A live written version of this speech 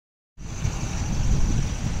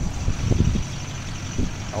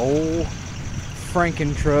Old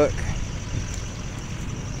frankentruck.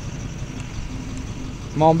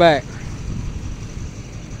 Come on back.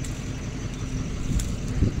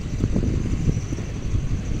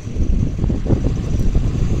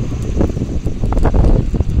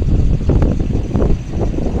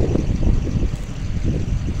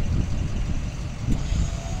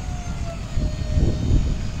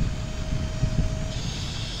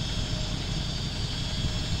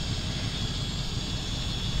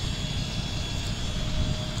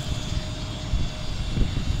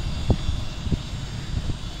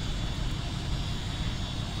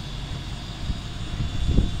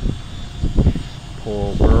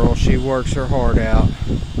 Poor girl, she works her heart out.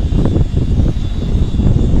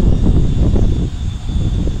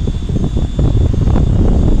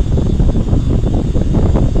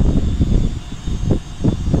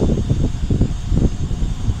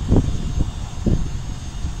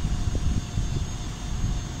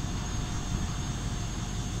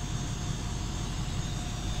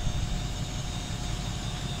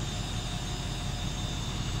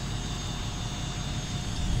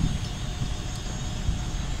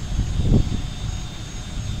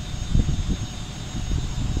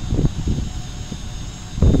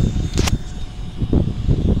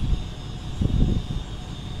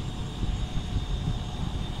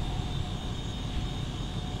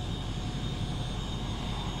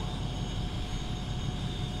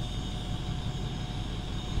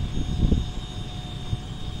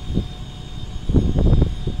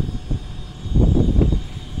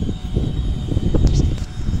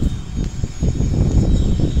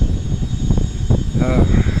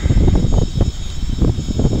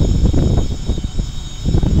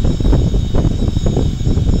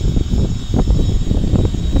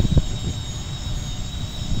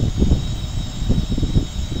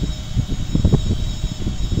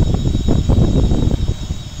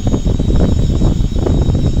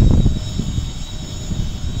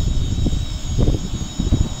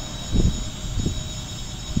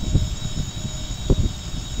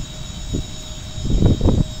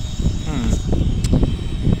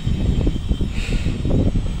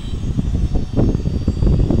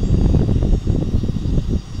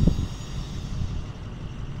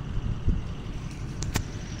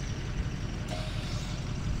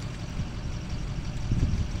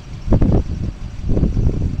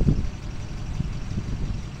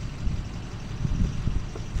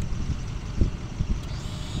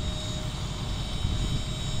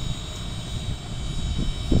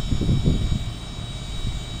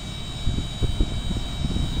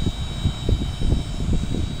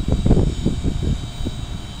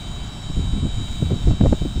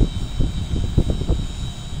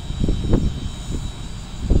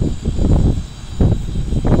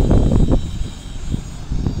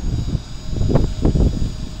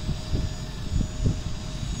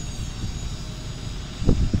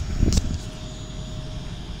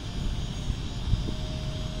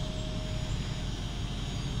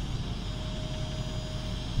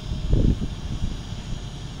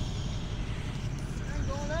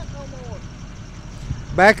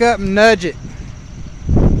 Back up and nudge it.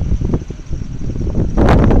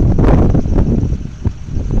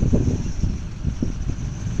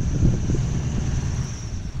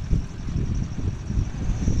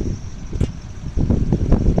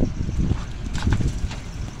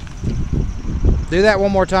 Do that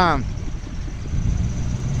one more time.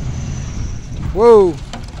 Whoa.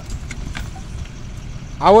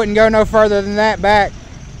 I wouldn't go no further than that back.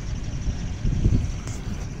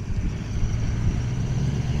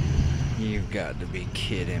 You've got to be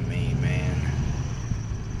kidding me, man.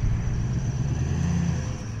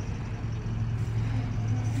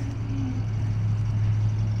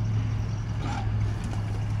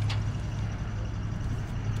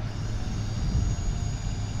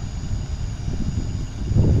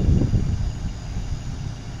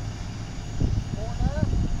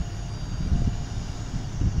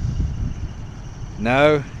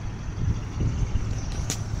 No.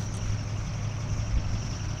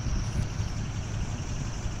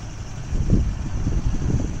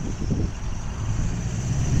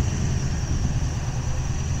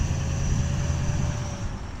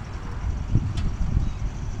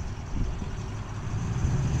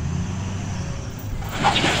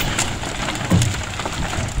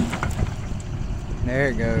 There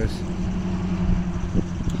it goes.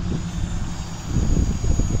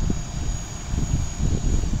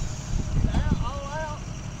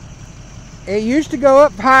 It used to go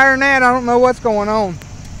up higher than that. I don't know what's going on.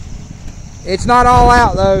 It's not all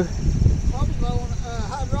out though. Probably low on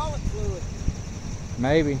hydraulic fluid.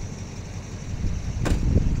 Maybe.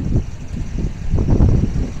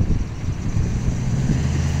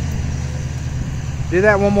 Do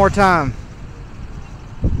that one more time.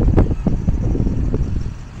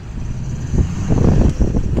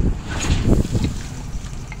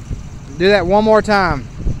 Do that one more time.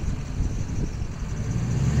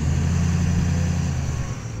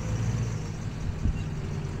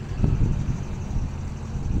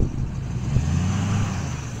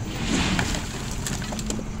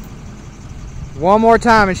 One more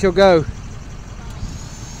time and she'll go.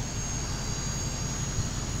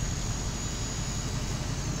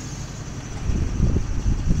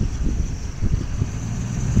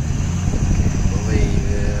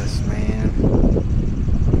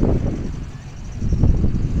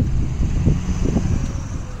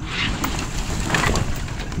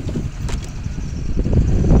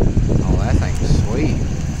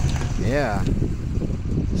 Yeah,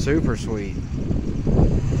 super sweet.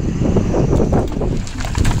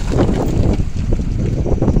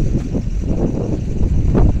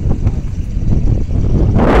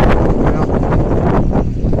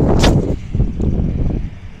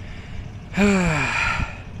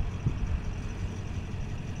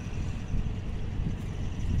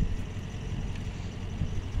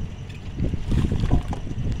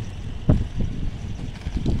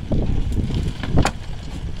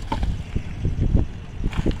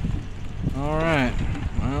 Alright,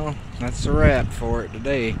 well, that's a wrap for it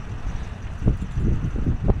today.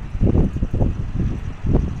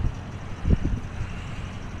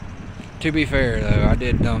 To be fair though, I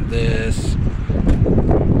did dump this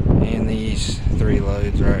and these 3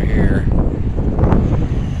 loads right here.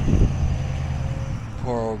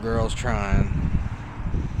 Poor old girl's trying.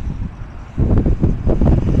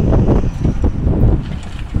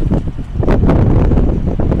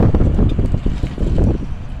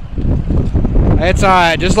 It's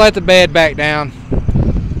alright, just let the bed back down.